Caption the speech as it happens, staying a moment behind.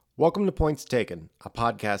Welcome to Points Taken, a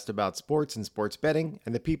podcast about sports and sports betting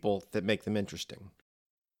and the people that make them interesting.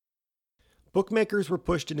 Bookmakers were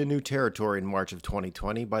pushed into new territory in March of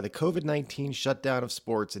 2020 by the COVID-19 shutdown of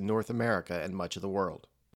sports in North America and much of the world.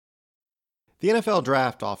 The NFL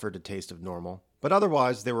draft offered a taste of normal, but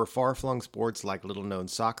otherwise there were far-flung sports like little-known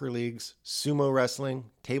soccer leagues, sumo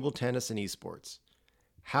wrestling, table tennis, and esports.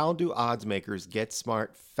 How do odds makers get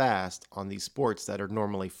smart fast on these sports that are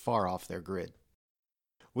normally far off their grid?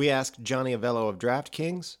 We asked Johnny Avello of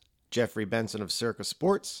DraftKings, Jeffrey Benson of Circa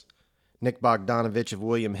Sports, Nick Bogdanovich of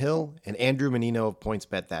William Hill, and Andrew Menino of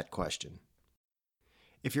PointsBet that question.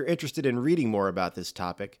 If you're interested in reading more about this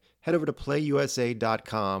topic, head over to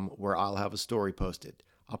playusa.com where I'll have a story posted.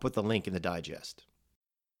 I'll put the link in the digest.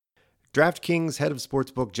 DraftKings head of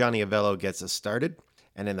sportsbook Johnny Avello gets us started,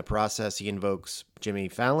 and in the process he invokes Jimmy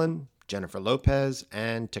Fallon, Jennifer Lopez,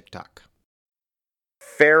 and TikTok.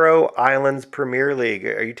 Faroe Islands Premier League.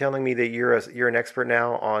 Are you telling me that you're an expert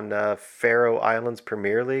now on Faroe Islands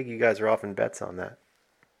Premier League? You guys are often bets on that.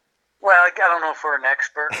 Well, I don't know if we're an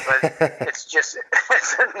expert, but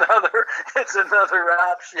it's another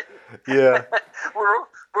option. Yeah,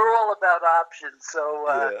 we're all about options.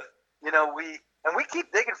 So we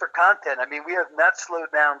keep digging for content. I mean, we have not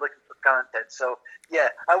slowed down looking for content. So yeah,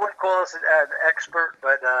 I wouldn't call us an expert,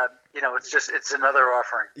 but it's another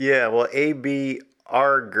offering. Yeah, well, AB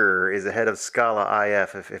Arger is the head of Scala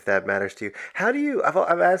IF, if that matters to you. How do you?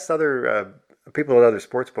 I've asked other people at other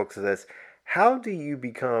sports books of this. How do you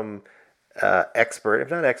become expert, if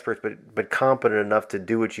not experts, but competent enough to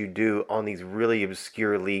do what you do on these really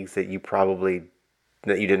obscure leagues that you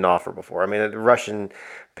didn't offer before? I mean, Russian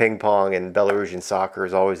ping pong and Belarusian soccer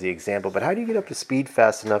is always the example, but how do you get up to speed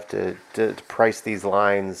fast enough to price these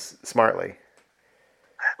lines smartly?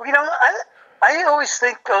 I always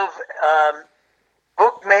think of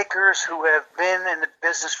bookmakers who have been in the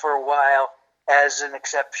business for a while as an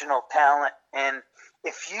exceptional talent, and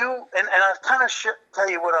I'll kind of tell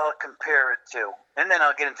you what I'll compare it to, and then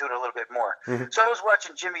I'll get into it a little bit more. Mm-hmm. So I was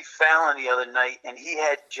watching Jimmy Fallon the other night, and he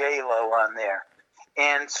had J-Lo on there.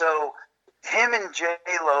 And so him and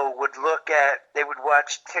J-Lo would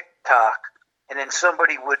watch TikTok, and then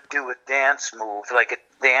somebody would do a dance move, like a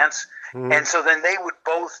dance. Mm-hmm. And so then they would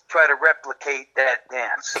both try to replicate that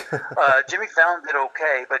dance. Jimmy Fallon did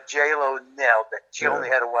okay, but J-Lo nailed it. She only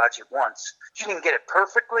had to watch it once. She didn't get it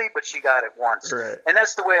perfectly, but she got it once. Right. And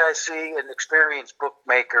that's the way I see an experienced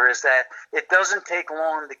bookmaker, is that it doesn't take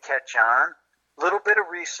long to catch on. Little bit of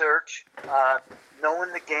research,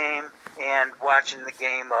 knowing the game and watching the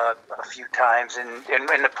game a few times, and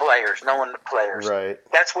the players, knowing the players. Right.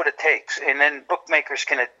 That's what it takes. And then bookmakers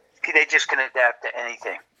can adapt to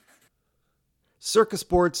anything. Circa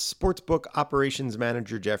Sports Sportsbook Operations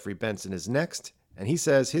Manager Jeffrey Benson is next, and he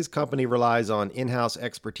says his company relies on in-house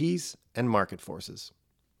expertise and market forces.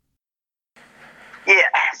 Yeah,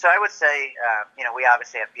 so I would say, we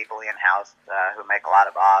obviously have people in-house who make a lot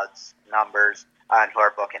of odds, numbers, and who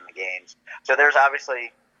are booking the games. So there's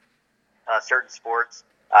obviously certain sports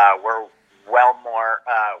we're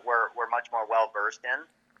much more well-versed in,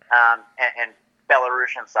 and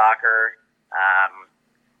Belarusian soccer,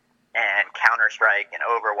 and Counter-Strike and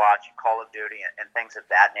Overwatch and Call of Duty and things of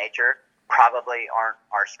that nature probably aren't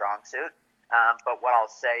our strong suit. But what I'll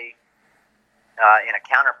say in a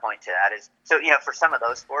counterpoint to that is, for some of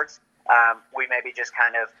those sports, we maybe just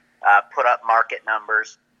kind of put up market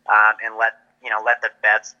numbers and let the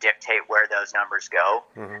bets dictate where those numbers go.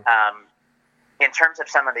 Mm-hmm. In terms of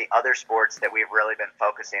some of the other sports that we've really been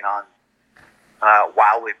focusing on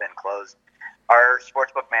while we've been closed, our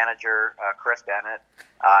sportsbook manager, Chris Bennett,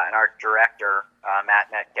 and our director, Matt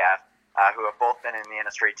Metcalf, who have both been in the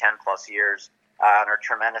industry 10 plus years and are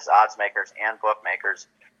tremendous odds makers and bookmakers,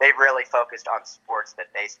 they've really focused on sports that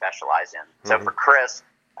they specialize in. Mm-hmm. So for Chris,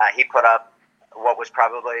 he put up what was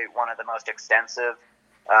probably one of the most extensive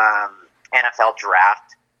NFL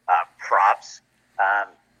draft props,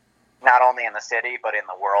 not only in the city, but in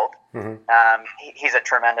the world. Mm-hmm. He's a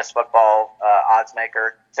tremendous football odds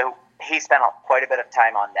maker. So he spent quite a bit of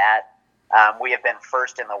time on that. We have been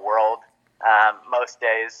first in the world most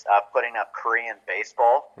days putting up Korean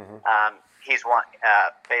baseball. Mm-hmm. He's won.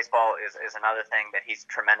 Baseball is another thing that he's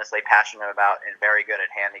tremendously passionate about and very good at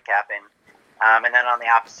handicapping. And then on the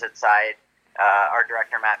opposite side, our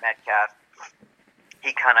director, Matt Metcalf,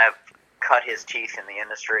 he kind of cut his teeth in the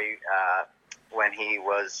industry when he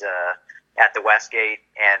was at the Westgate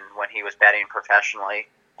and when he was betting professionally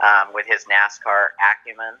with his NASCAR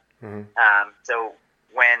acumen. Mm-hmm. So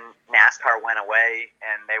when NASCAR went away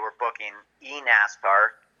and they were booking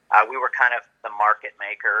eNASCAR, we were kind of the market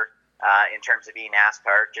maker in terms of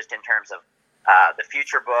eNASCAR, just in terms of the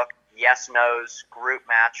future book, yes, no's, group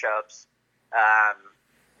matchups,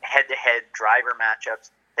 head-to-head driver matchups,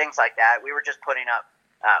 things like that. We were just putting up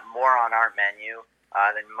more on our menu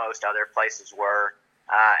than most other places were.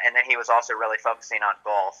 And then he was also really focusing on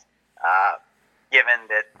golf. Given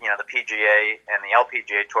that, the PGA and the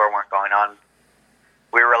LPGA Tour weren't going on,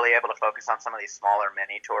 we were really able to focus on some of these smaller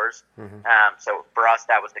mini tours. Mm-hmm. So for us,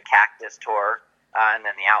 that was the Cactus Tour and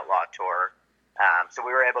then the Outlaw Tour. So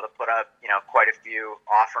we were able to put up, quite a few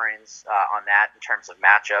offerings on that in terms of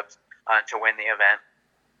matchups to win the event.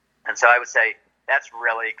 And so I would say that's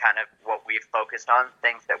really kind of what we've focused on,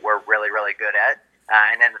 things that we're really, really good at.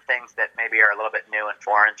 And then the things that maybe are a little bit new and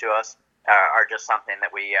foreign to us are just something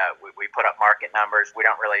that we put up market numbers. We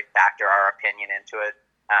don't really factor our opinion into it.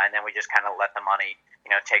 And then we just kind of let the money,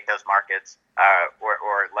 take those markets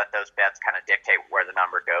or let those bets kind of dictate where the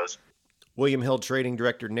number goes. William Hill Trading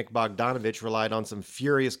Director Nick Bogdanovich relied on some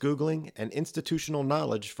furious Googling and institutional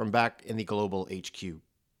knowledge from back in the Global HQ.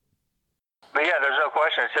 But yeah, there's no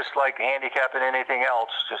question. It's just like handicapping anything else.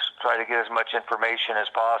 Just try to get as much information as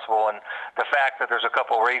possible. And the fact that there's a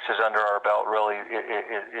couple races under our belt really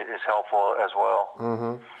is helpful as well.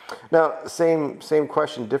 Mm-hmm. Now, same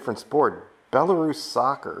question, different sport. Belarus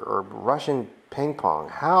soccer or Russian ping pong.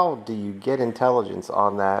 How do you get intelligence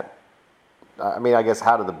on that? I mean, I guess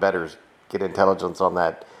how do the bettors get intelligence on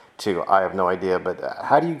that too? I have no idea. But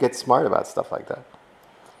how do you get smart about stuff like that?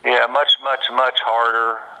 Yeah, much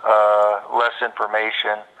harder, less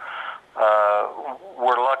information.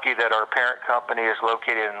 We're lucky that our parent company is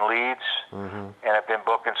located in Leeds, mm-hmm. and have been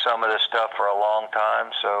booking some of this stuff for a long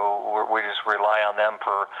time, so we just rely on them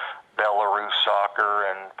for Belarus soccer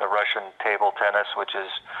and the Russian table tennis, which has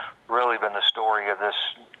really been the story of this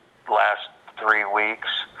last 3 weeks.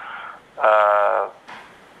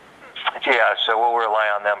 So we'll rely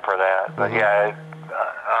on them for that. But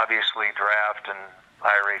obviously draft and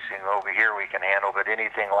iRacing over here we can handle, but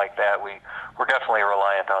anything like that, we're definitely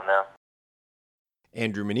reliant on them.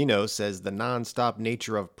 Andrew Menino says the non-stop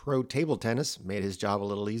nature of pro table tennis made his job a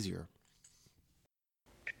little easier.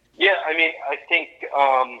 Yeah, I mean, I think,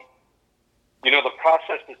 the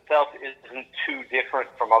process itself isn't too different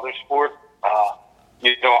from other sports.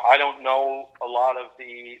 I don't know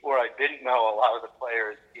I didn't know a lot of the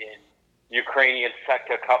players in Ukrainian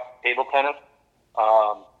Sekta Cup table tennis.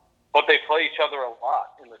 But they play each other a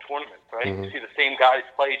lot in the tournaments, right? Mm-hmm. You see the same guys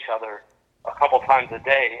play each other a couple times a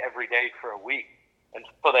day, every day for a week. And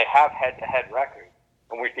so they have head-to-head records.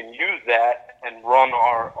 And we can use that and run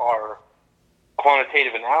our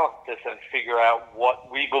quantitative analysis and figure out what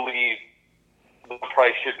we believe the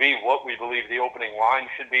price should be, what we believe the opening line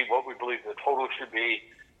should be, what we believe the total should be,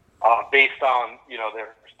 based on,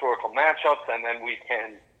 their historical matchups. And then we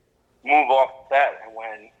can move off that, and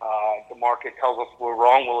when the market tells us we're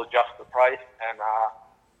wrong, we'll adjust the price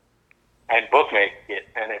and bookmake it.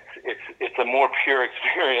 And it's a more pure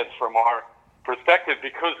experience from our perspective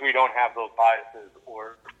because we don't have those biases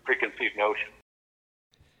or preconceived notions.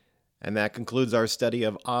 And that concludes our study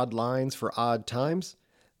of odd lines for odd times.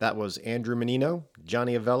 That was Andrew Menino,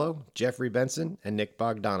 Johnny Avello, Jeffrey Benson, and Nick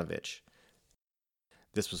Bogdanovich.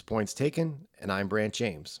 This was Points Taken, and I'm Brant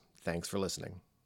James. Thanks for listening.